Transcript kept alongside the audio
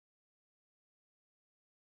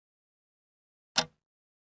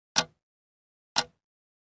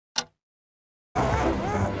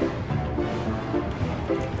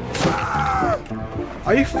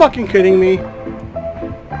Are you fucking kidding me? Oh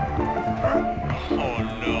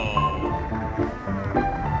no.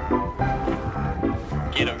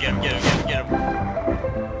 Get him, get him, get him, get him, get him.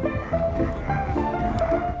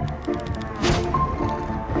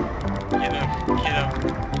 Get him, get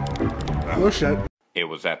him. Oh shit. It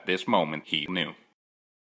was at this moment he knew.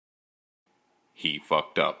 He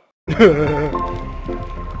fucked up. Yeah.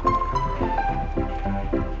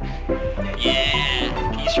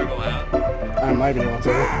 Can you circle out? I might be able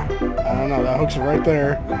to. I don't know, that hook's right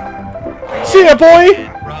there. See ya, boy!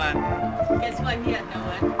 Run. Guess what? He had no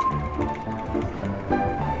one.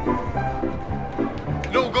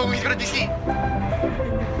 No, go, he's gonna DC.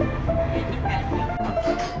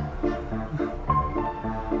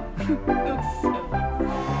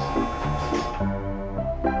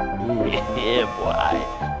 Yeah, boy.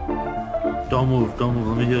 Don't move,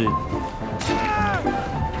 let me heal you.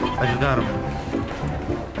 I got him.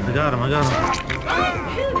 I got him.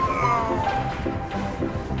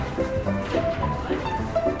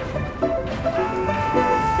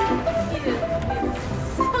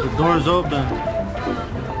 The door's open.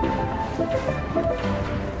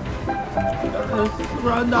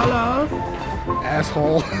 Run, Dallas.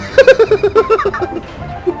 Asshole.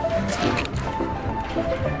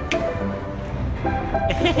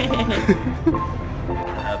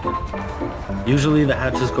 Usually the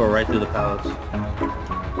hatches go right through the pallets.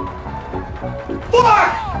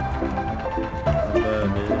 Fuck! Not bad,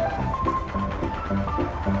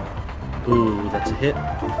 dude. Ooh, that's a hit.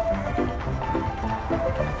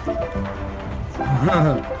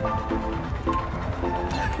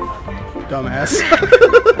 Dumbass.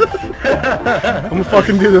 I'm gonna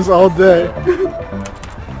fucking do this all day.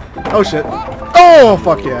 Oh shit. Oh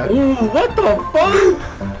fuck yeah. Ooh, what the fuck?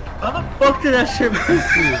 How the fuck did that shit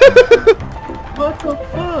miss you? What the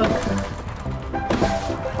fuck?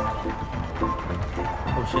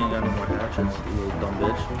 Oh, she ain't got no more hatchets, you little dumb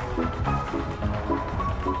bitch.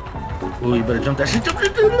 Ooh, you better jump that shit. Jump.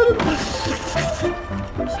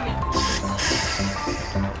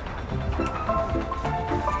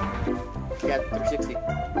 Yeah, 360.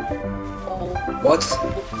 What?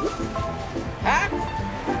 Hack?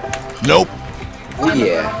 Nope.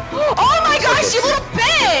 Yeah. Oh my gosh, you little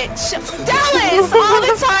bitch! Dallas, all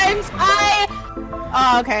the times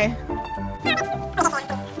Oh, okay.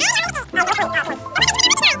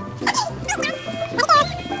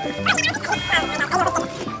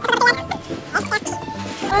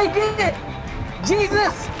 I did it!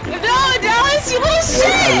 Jesus! No, Dallas, you little shit!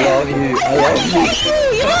 I love you. I love you.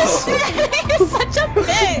 You little shit! You're such a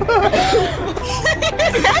bitch!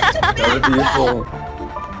 That would be beautiful.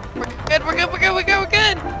 We're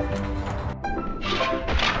good!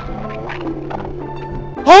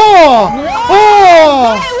 Oh!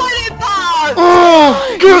 Oh! I wanted that!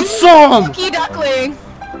 Oh! Good song! Lucky duckling!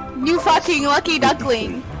 You fucking lucky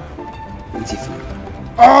duckling! Beautiful.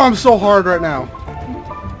 Oh, I'm so hard right now.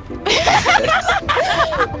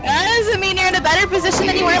 That doesn't mean you're in a better position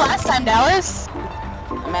than you were last time, Dallas. I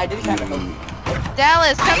mean, I did kind of hope.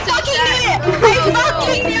 Dallas, come to the chat. I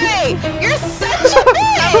fucking knew it! You're such a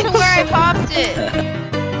bitch! Come to where I popped it.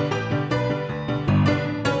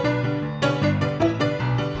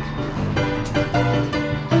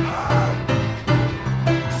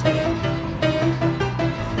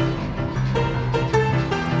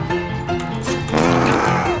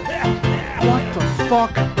 What the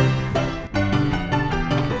fuck?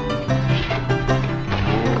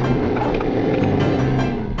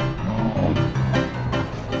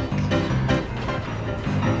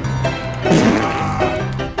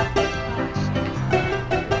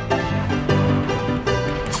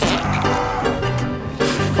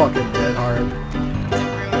 Fucking dead hard.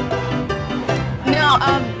 No,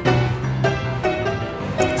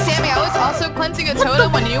 Sammy, I was also cleansing a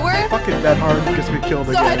totem when you were. Fucking dead hard gets me killed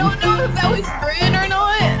So again. I don't know if that was Bryn or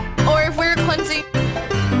not, or if we were cleansing.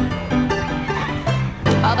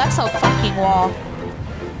 Oh, that's a fucking wall.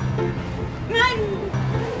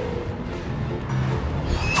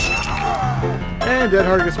 And dead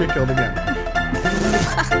hard gets me killed again.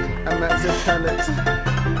 I'm at this tenant.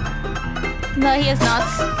 No, he is not.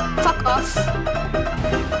 Fuck off.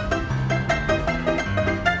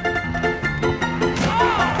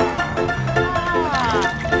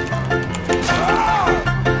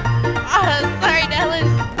 Sorry,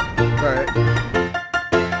 Dallas. Alright.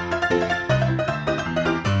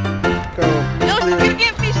 Go. No, she's gonna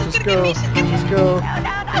get me. She's Just gonna go. get me. She's gonna Just go. No.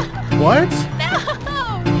 What? No.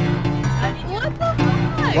 What the fuck?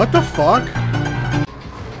 What the fuck?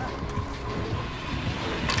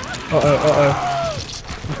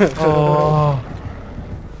 Oh.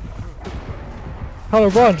 Hello,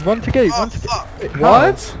 run to gate, run to gate.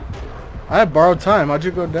 What? I had borrowed time. How'd you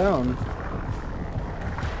go down?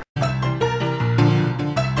 3,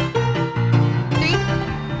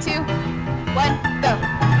 2, 1, go.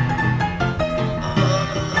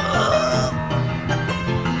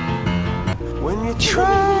 When you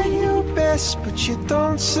try your best, but you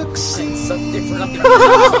don't succeed. You're You're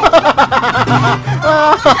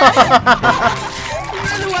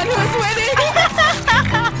the one who was winning.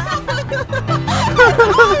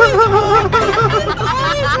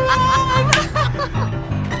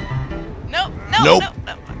 Nope. Nope.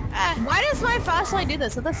 Why does my flashlight do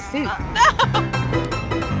this with a suit?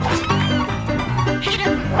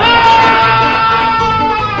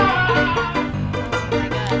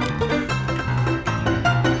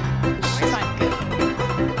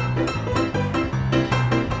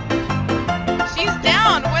 She's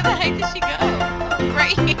down. Where the heck did she go?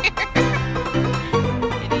 Right here.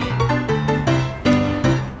 Idiot.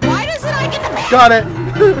 Why doesn't I get the bag? Got it.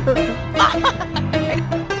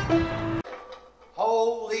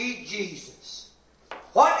 Holy Jesus.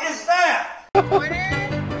 What is that? Order.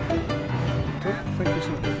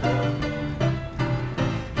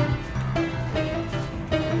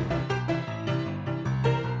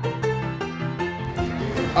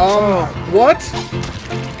 What?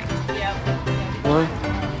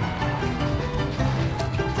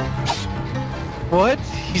 What?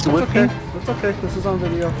 He's whipping? Okay. That's okay. This is on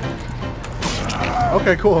video.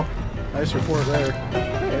 Okay, cool. Nice report there.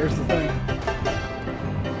 Hey, there's the thing.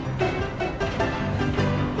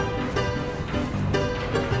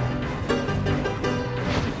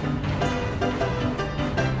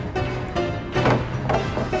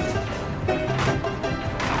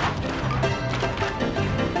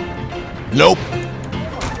 Nope.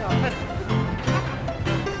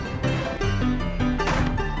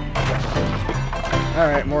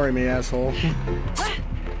 Alright, Mori me, asshole.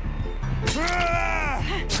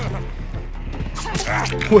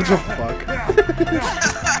 What the fuck?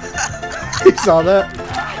 You saw that?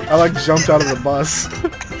 I like jumped out of the bus.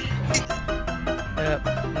 Yep,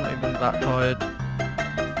 I'm not even that tired.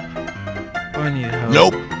 I need help.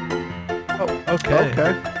 Nope. Oh, okay.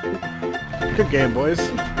 Okay. Good game, boys.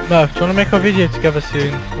 Murph, do you want to make our video together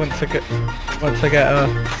soon? Once I get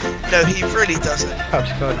No, he really doesn't. pouch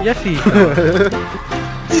card. Yes, he does.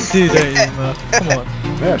 You do, don't you, Murph? Come on.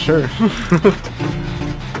 Yeah, sure.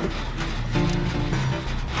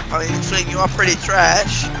 I mean, Flynn, you are pretty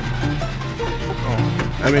trash.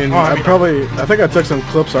 I mean, Oh, I mean- I think I took some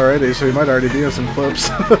clips already, so you might already be in some clips.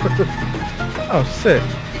 Oh, sick.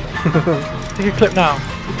 Take a clip now.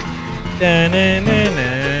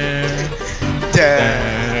 Da-na-na-na.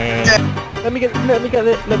 Let me get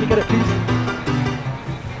it, please.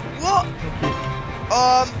 What?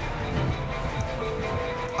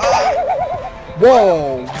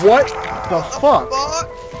 Whoa! What the fuck? What?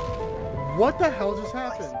 What the hell just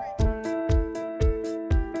happened?